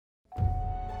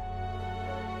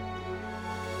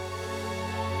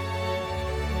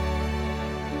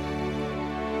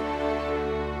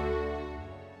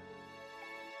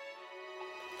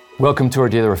Welcome to our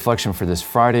daily reflection for this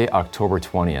Friday, October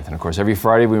 20th. And of course, every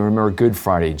Friday we remember Good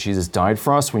Friday. Jesus died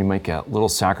for us. We make a little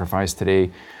sacrifice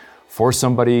today for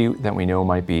somebody that we know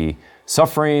might be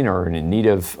suffering or in need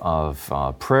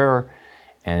of prayer.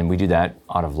 And we do that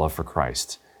out of love for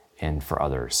Christ and for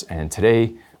others. And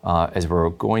today, as we're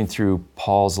going through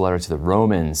Paul's letter to the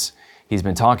Romans, he's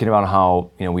been talking about how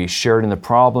we shared in the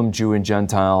problem, Jew and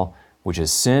Gentile, which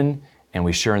is sin, and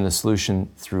we share in the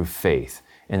solution through faith.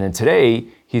 And then today,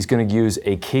 he's going to use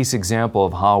a case example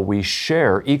of how we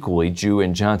share equally, Jew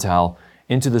and Gentile,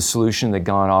 into the solution that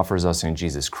God offers us in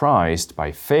Jesus Christ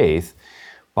by faith,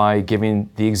 by giving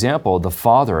the example of the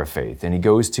father of faith. And he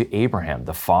goes to Abraham,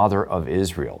 the father of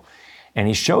Israel. And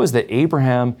he shows that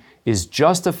Abraham is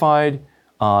justified,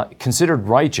 considered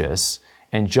righteous,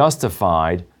 and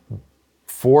justified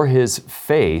for his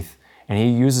faith. And he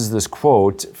uses this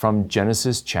quote from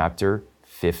Genesis chapter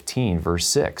 15, verse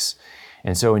 6.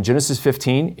 And so in Genesis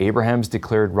 15, Abraham's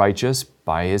declared righteous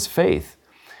by his faith.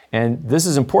 And this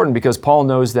is important because Paul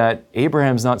knows that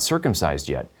Abraham's not circumcised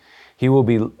yet. He will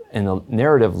be, in the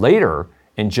narrative later,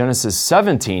 in Genesis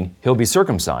 17, he'll be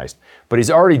circumcised. But he's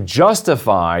already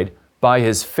justified by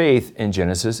his faith in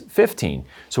Genesis 15.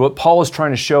 So what Paul is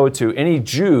trying to show to any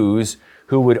Jews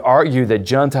who would argue that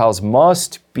Gentiles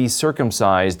must be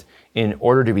circumcised in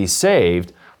order to be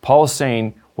saved, Paul is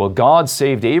saying, well, God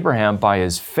saved Abraham by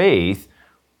his faith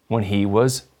when he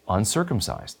was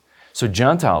uncircumcised. So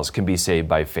Gentiles can be saved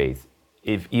by faith,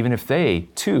 even if they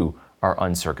too are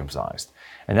uncircumcised.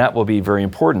 And that will be very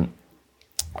important.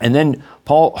 And then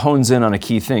Paul hones in on a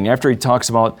key thing. After he talks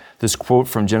about this quote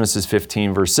from Genesis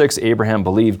 15, verse 6, Abraham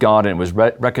believed God and it was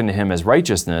reckoned to him as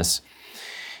righteousness.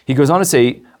 He goes on to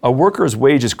say, a worker's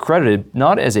wage is credited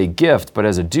not as a gift, but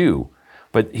as a due.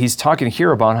 But he's talking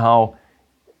here about how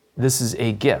this is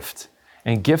a gift.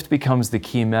 And gift becomes the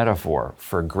key metaphor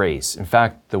for grace. In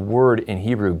fact, the word in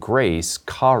Hebrew, grace,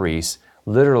 charis,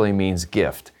 literally means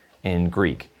gift in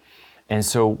Greek. And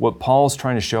so what Paul's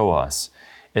trying to show us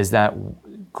is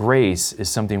that grace is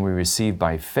something we receive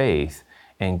by faith,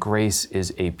 and grace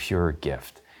is a pure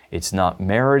gift. It's not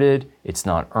merited, it's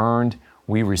not earned.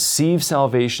 We receive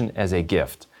salvation as a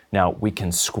gift. Now, we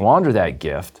can squander that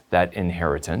gift, that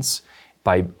inheritance,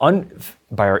 by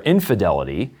our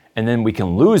infidelity, and then we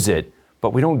can lose it,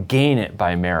 but we don't gain it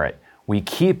by merit. We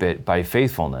keep it by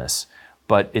faithfulness,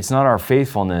 but it's not our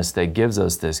faithfulness that gives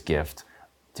us this gift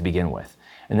to begin with.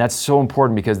 And that's so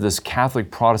important because this Catholic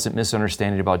Protestant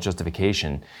misunderstanding about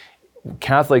justification,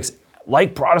 Catholics,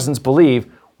 like Protestants, believe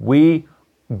we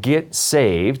get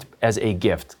saved as a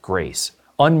gift, grace,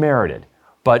 unmerited.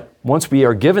 But once we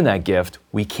are given that gift,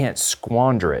 we can't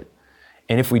squander it.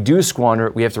 And if we do squander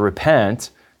it, we have to repent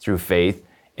through faith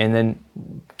and then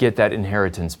get that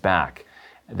inheritance back.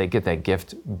 They get that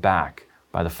gift back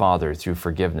by the Father through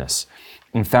forgiveness.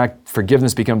 In fact,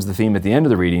 forgiveness becomes the theme at the end of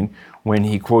the reading when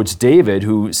he quotes David,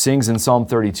 who sings in Psalm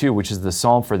 32, which is the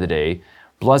psalm for the day,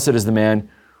 "Blessed is the man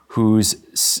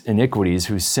whose iniquities,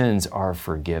 whose sins are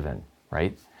forgiven,"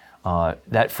 right?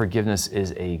 That forgiveness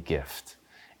is a gift.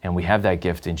 And we have that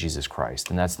gift in Jesus Christ.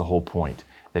 And that's the whole point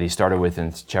that he started with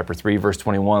in chapter 3, verse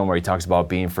 21, where he talks about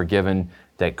being forgiven,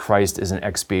 that Christ is an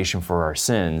expiation for our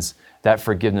sins. That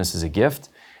forgiveness is a gift,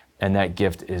 and that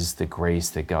gift is the grace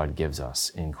that God gives us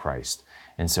in Christ.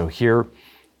 And so here,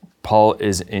 Paul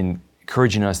is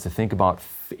encouraging us to think about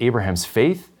Abraham's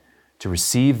faith to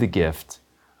receive the gift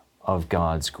of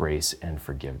God's grace and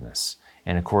forgiveness.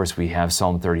 And of course, we have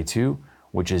Psalm 32,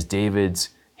 which is David's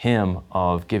hymn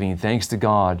of giving thanks to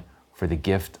God for the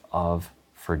gift of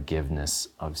forgiveness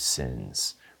of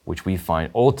sins, which we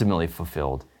find ultimately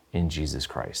fulfilled in Jesus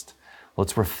Christ.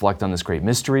 Let's reflect on this great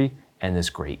mystery and this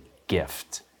great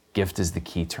gift. Gift is the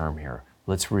key term here.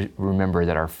 Let's remember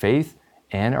that our faith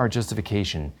and our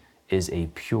justification is a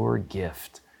pure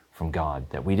gift from God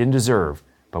that we didn't deserve,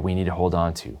 but we need to hold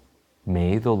on to.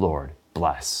 May the Lord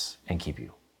bless and keep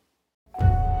you.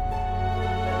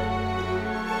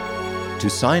 To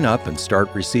sign up and start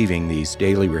receiving these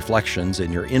daily reflections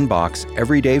in your inbox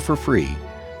every day for free,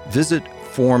 visit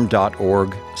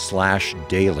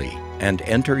formed.org/daily and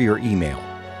enter your email.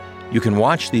 You can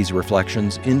watch these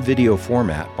reflections in video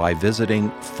format by visiting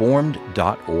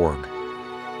formed.org.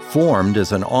 Formed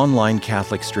is an online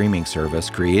Catholic streaming service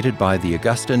created by the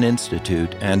Augustine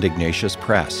Institute and Ignatius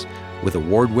Press, with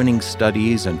award-winning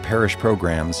studies and parish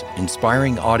programs,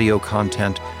 inspiring audio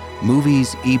content,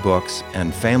 movies, ebooks,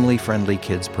 and family-friendly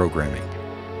kids programming.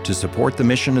 To support the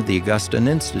mission of the Augustine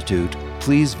Institute,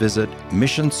 please visit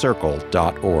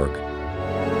missioncircle.org.